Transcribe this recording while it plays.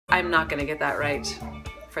I'm not gonna get that right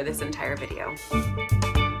for this entire video.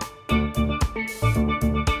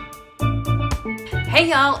 Hey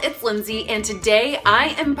y'all, it's Lindsay, and today I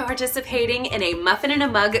am participating in a Muffin in a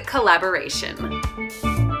Mug collaboration.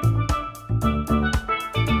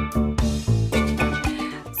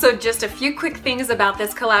 So just a few quick things about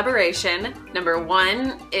this collaboration. Number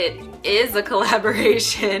one, it is a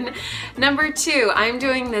collaboration. Number two, I'm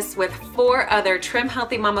doing this with 4 other Trim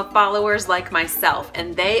Healthy Mama followers like myself,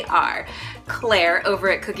 and they are Claire over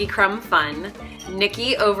at Cookie Crumb Fun,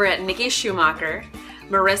 Nikki over at Nikki Schumacher,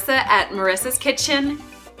 Marissa at Marissa's Kitchen,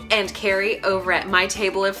 and Carrie over at My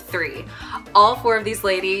Table of 3. All 4 of these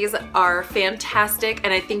ladies are fantastic,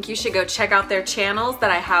 and I think you should go check out their channels that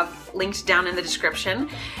I have linked down in the description.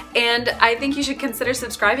 And I think you should consider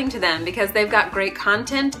subscribing to them because they've got great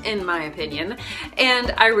content, in my opinion,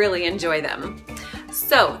 and I really enjoy them.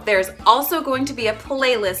 So there's also going to be a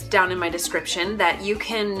playlist down in my description that you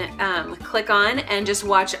can click on and just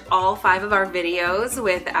watch all 5 of our videos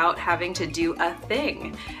without having to do a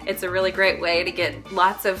thing. It's a really great way to get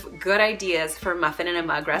lots of good ideas for muffin in a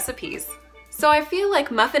mug recipes. So I feel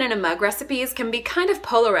like muffin in a mug recipes can be kind of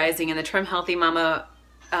polarizing in the Trim Healthy Mama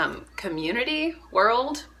community,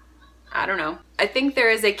 world. I don't know. I think there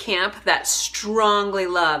is a camp that strongly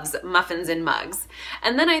loves muffins in mugs.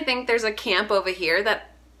 And then I think there's a camp over here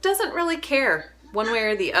that doesn't really care one way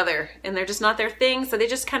or the other, and they're just not their thing, so they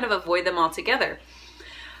just kind of avoid them altogether.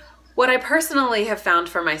 What I personally have found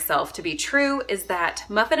for myself to be true is that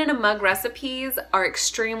muffin in a mug recipes are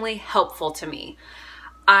extremely helpful to me.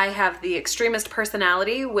 I have the extremist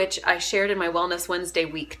personality, which I shared in my Wellness Wednesday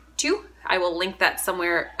week 2. I will link that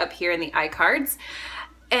somewhere up here in the iCards.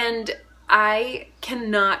 And I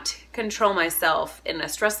cannot control myself in a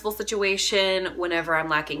stressful situation, whenever I'm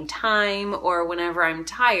lacking time, or whenever I'm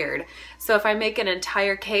tired. So if I make an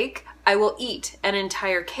entire cake, I will eat an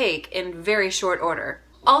entire cake in very short order.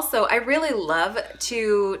 Also, I really love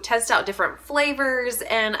to test out different flavors,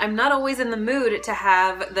 and I'm not always in the mood to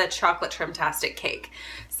have the chocolate trimtastic cake.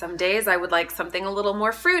 Some days I would like something a little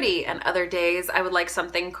more fruity, and other days I would like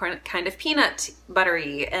something kind of peanut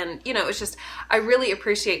buttery. And you know, it's just, I really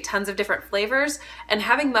appreciate tons of different flavors, and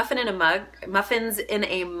having muffins in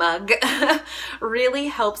a mug really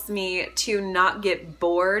helps me to not get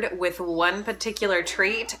bored with one particular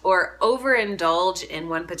treat or overindulge in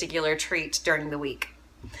one particular treat during the week.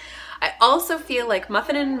 I also feel like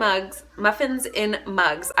muffins in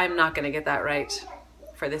mugs, I'm not gonna get that right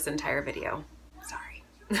for this entire video. Sorry.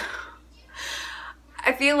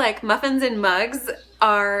 I feel like muffins in mugs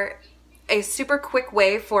are a super quick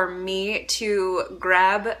way for me to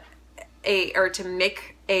grab or to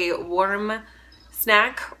make a warm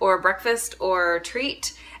snack or breakfast or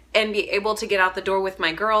treat and be able to get out the door with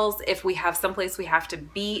my girls if we have someplace we have to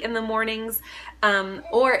be in the mornings,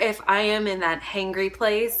 or if I am in that hangry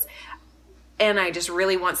place and I just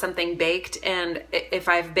really want something baked, and if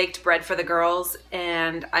I've baked bread for the girls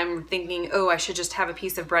and I'm thinking, oh, I should just have a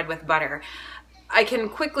piece of bread with butter, I can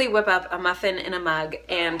quickly whip up a muffin in a mug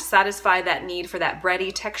and satisfy that need for that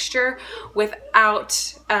bready texture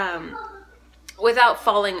without not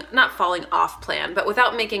falling off plan, but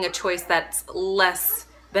without making a choice that's less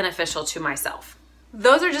beneficial to myself.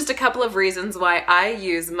 Those are just a couple of reasons why I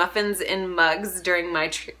use muffins in mugs during my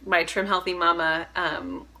Trim Healthy Mama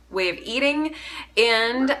way of eating,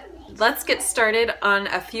 and let's get started on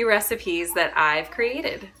a few recipes that I've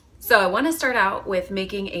created. So I want to start out with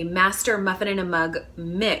making a master muffin in a mug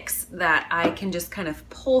mix that I can just kind of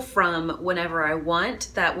pull from whenever I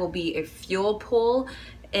want. That will be a fuel pull,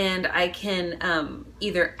 and I can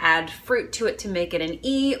either add fruit to it to make it an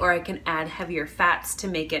E, or I can add heavier fats to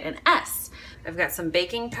make it an S. I've got some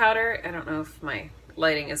baking powder. I don't know if my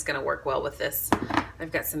lighting is going to work well with this.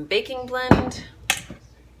 I've got some baking blend.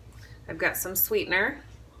 I've got some sweetener,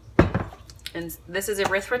 and this is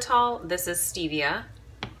erythritol, this is stevia,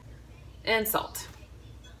 and salt.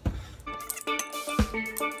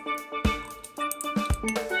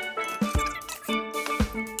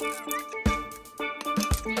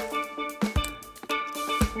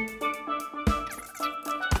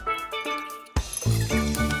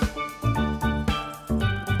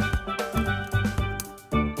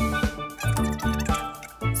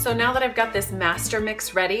 So now that I've got this master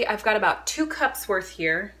mix ready, I've got about 2 cups worth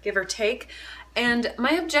here, give or take. And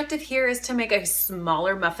my objective here is to make a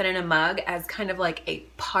smaller muffin in a mug as kind of like a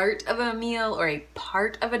part of a meal or a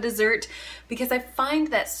part of a dessert, because I find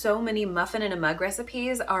that so many muffin in a mug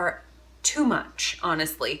recipes are too much,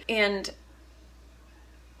 honestly. And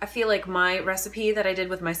I feel like my recipe that I did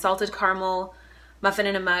with my salted caramel muffin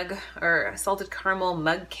in a mug or salted caramel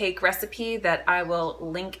mug cake recipe that I will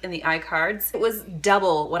link in the iCards. It was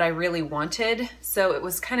double what I really wanted, so it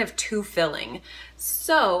was kind of too filling.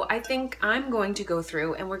 So I think I'm going to go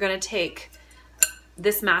through and we're gonna take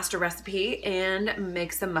this master recipe and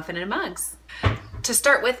make some muffin in a mugs. To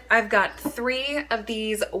start with, I've got 3 of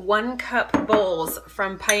these 1-cup bowls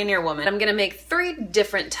from Pioneer Woman. I'm gonna make 3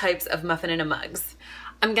 different types of muffin in a mugs.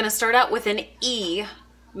 I'm gonna start out with an E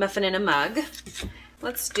muffin in a mug.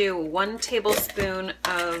 Let's do 1 tablespoon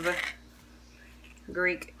of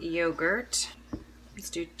Greek yogurt. Let's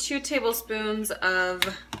do 2 tablespoons of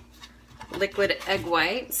liquid egg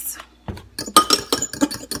whites.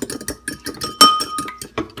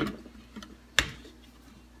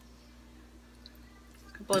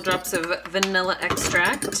 A couple of drops of vanilla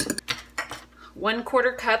extract.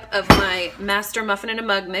 1/4 cup of my Master muffin in a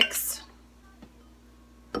mug mix.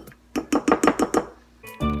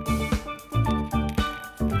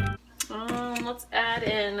 Let's add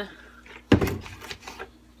in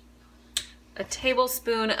a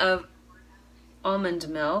tablespoon of almond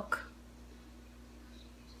milk.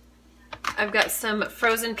 I've got some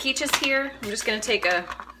frozen peaches here. I'm just going to take a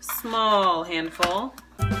small handful.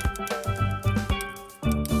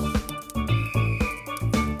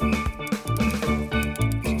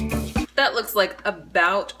 That looks like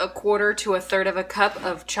about 1/4 to 1/3 of a cup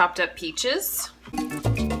of chopped up peaches.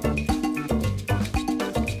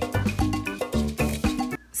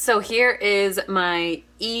 So here is my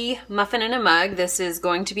E muffin in a mug. This is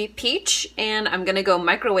going to be peach, and I'm gonna go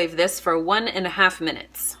microwave this for 1.5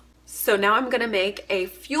 minutes. So now I'm gonna make a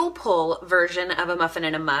fuel pull version of a muffin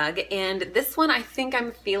in a mug, and this one I think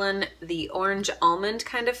I'm feeling the orange almond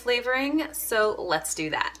kind of flavoring, so let's do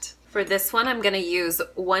that. For this one, I'm gonna use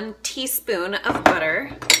 1 teaspoon of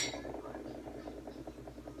butter.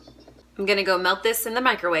 I'm gonna go melt this in the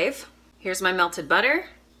microwave. Here's my melted butter.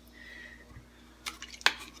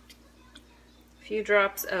 Few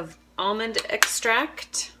drops of almond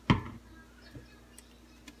extract.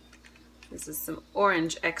 This is some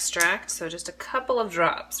orange extract, so just a couple of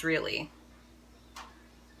drops, really.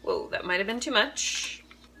 Whoa, that might have been too much.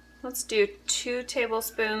 Let's do 2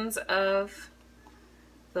 tablespoons of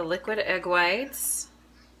the liquid egg whites.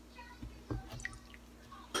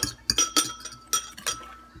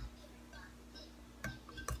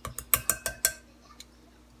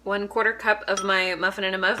 One-quarter cup of my muffin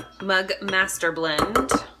in a mug master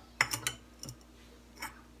blend.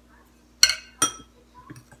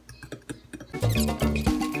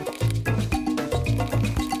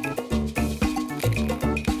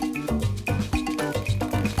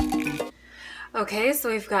 Okay, so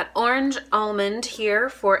we've got orange almond here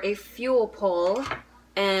for a fuel pull,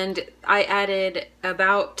 and I added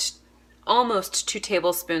about almost 2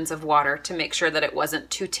 tablespoons of water to make sure that it wasn't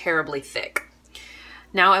too terribly thick.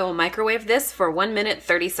 Now I will microwave this for 1 minute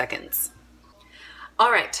 30 seconds.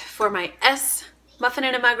 All right, for my S muffin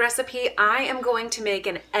in a mug recipe, I am going to make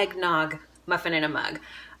an eggnog muffin in a mug.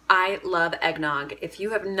 I love eggnog. If you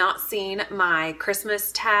have not seen my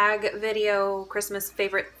Christmas tag video, Christmas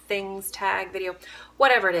favorite things tag video,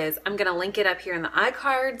 whatever it is, I'm gonna link it up here in the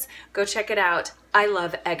iCards. Go check it out. I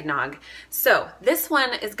love eggnog. So this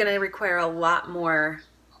one is gonna require a lot more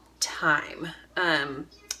time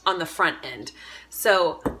on the front end.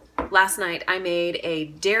 So last night I made a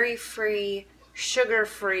dairy-free,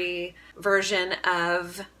 sugar-free version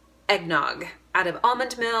of eggnog out of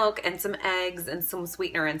almond milk and some eggs and some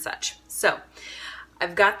sweetener and such. So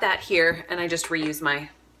I've got that here, and I just reuse my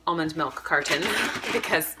almond milk carton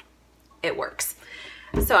because it works.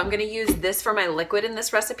 So I'm gonna use this for my liquid in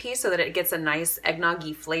this recipe so that it gets a nice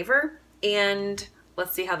eggnoggy flavor, and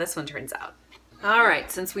let's see how this one turns out. All right,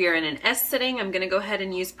 since we are in an S sitting, I'm gonna go ahead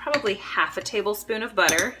and use probably half a tablespoon of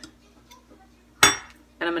butter.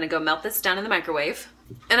 And I'm gonna go melt this down in the microwave.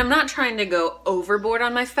 And I'm not trying to go overboard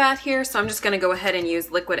on my fat here, so I'm just gonna go ahead and use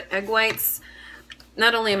liquid egg whites.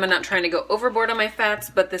 Not only am I not trying to go overboard on my fats,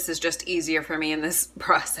 but this is just easier for me in this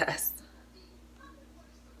process.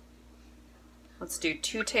 Let's do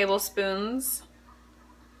 2 tablespoons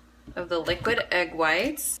of the liquid egg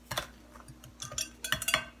whites.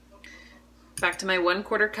 Back to my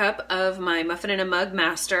 1/4 cup of my muffin in a mug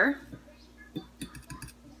master.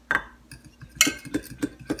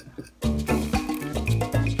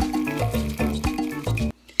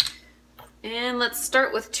 And let's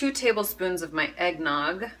start with 2 tablespoons of my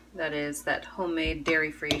eggnog. That is that homemade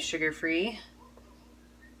dairy-free, sugar-free.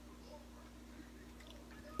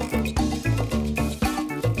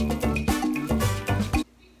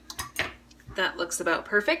 That looks about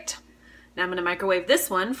perfect. Now I'm going to microwave this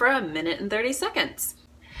one for 1 minute and 30 seconds.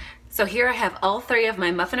 So here I have all 3 of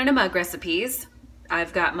my muffin in a mug recipes.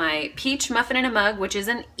 I've got my peach muffin in a mug, which is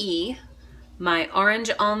an E, my orange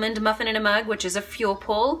almond muffin in a mug, which is a fuel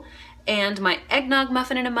pull, and my eggnog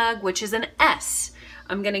muffin in a mug, which is an S.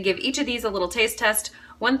 I'm gonna give each of these a little taste test.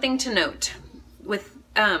 One thing to note, with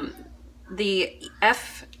the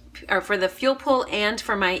F, or for the fuel pull and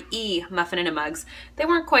for my E muffin in a mugs, they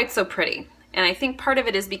weren't quite so pretty. And I think part of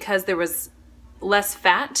it is because there was less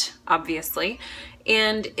fat, obviously,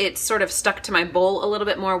 and it sort of stuck to my bowl a little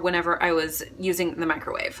bit more whenever I was using the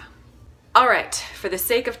microwave. All right, for the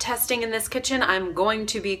sake of testing in this kitchen, I'm going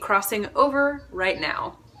to be crossing over right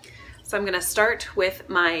now. So I'm gonna start with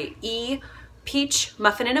my E peach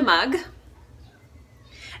muffin in a mug.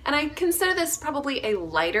 And I consider this probably a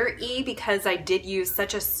lighter E because I did use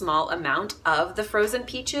such a small amount of the frozen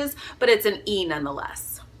peaches, but it's an E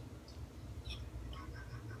nonetheless.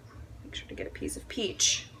 Make sure to get a piece of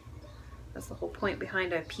peach. That's the whole point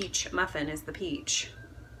behind a peach muffin, is the peach.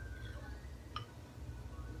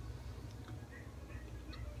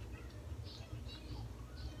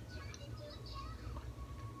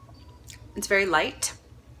 It's very light.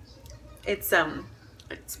 It's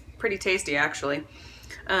pretty tasty, actually.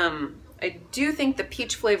 I do think the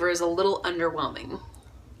peach flavor is a little underwhelming.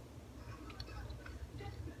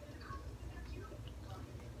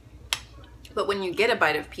 But when you get a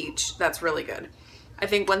bite of peach, that's really good. I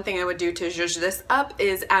think one thing I would do to zhuzh this up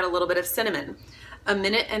is add a little bit of cinnamon. 1.5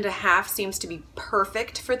 minutes seems to be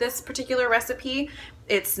perfect for this particular recipe.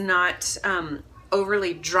 It's not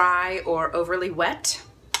overly dry or overly wet.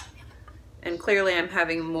 And clearly I'm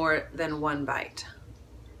having more than one bite.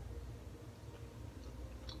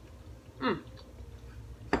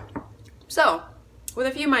 So, with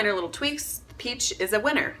a few minor little tweaks, the peach is a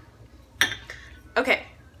winner. Okay,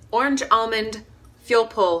 orange almond fuel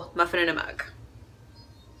pull muffin in a mug.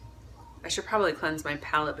 I should probably cleanse my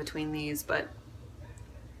palate between these, but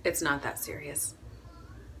it's not that serious.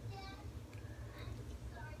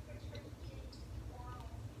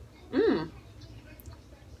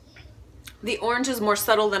 The orange is more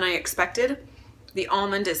subtle than I expected. The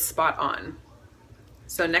almond is spot on.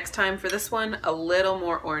 So next time for this one, a little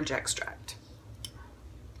more orange extract.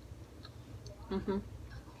 And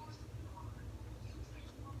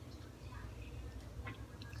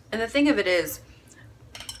the thing of it is,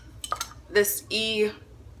 this E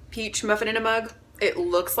peach muffin in a mug, it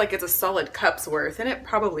looks like it's a solid cup's worth, and it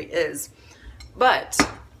probably is. But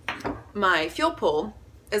my fuel pull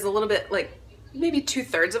is a little bit like maybe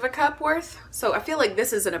 2/3 of a cup worth. So I feel like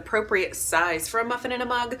this is an appropriate size for a muffin in a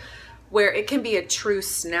mug, where it can be a true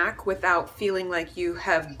snack without feeling like you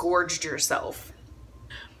have gorged yourself.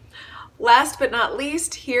 Last but not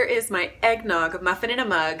least, here is my eggnog muffin in a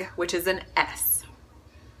mug, which is an S.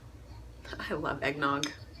 I love eggnog.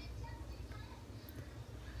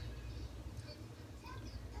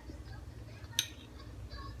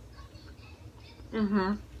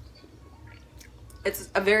 It's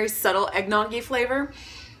a very subtle eggnog-y flavor,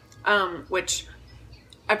 which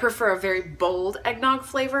I prefer a very bold eggnog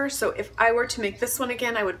flavor. So if I were to make this one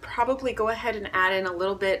again, I would probably go ahead and add in a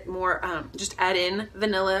little bit more, just add in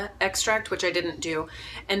vanilla extract, which I didn't do,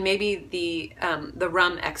 and maybe the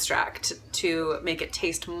rum extract to make it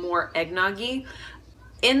taste more eggnog-y.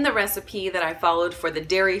 In the recipe that I followed for the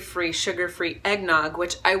dairy-free, sugar-free eggnog,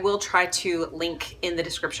 which I will try to link in the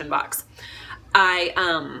description box,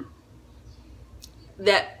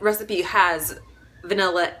 that recipe has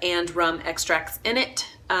vanilla and rum extracts in it,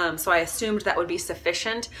 so I assumed that would be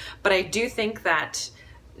sufficient, but I do think that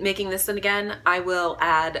making this one again, I will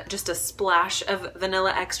add just a splash of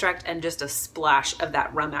vanilla extract and just a splash of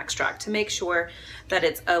that rum extract to make sure that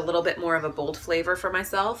it's a little bit more of a bold flavor for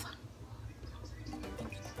myself.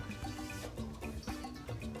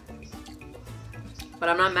 But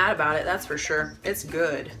I'm not mad about it, that's for sure. It's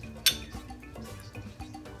good.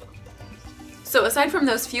 So aside from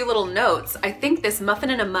those few little notes, I think this muffin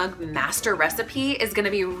in a mug master recipe is gonna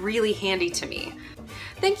be really handy to me.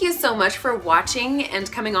 Thank you so much for watching and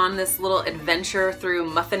coming on this little adventure through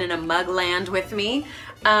muffin in a mug land with me.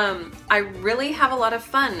 I really have a lot of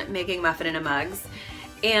fun making muffin in a mugs.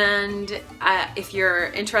 And if you're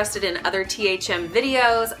interested in other THM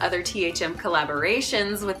videos, other THM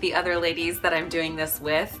collaborations with the other ladies that I'm doing this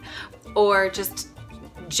with, or just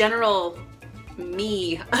general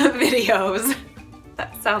me videos,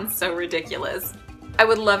 that sounds so ridiculous, I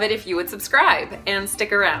would love it if you would subscribe and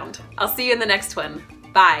stick around. I'll see you in the next one.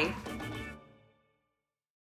 Bye.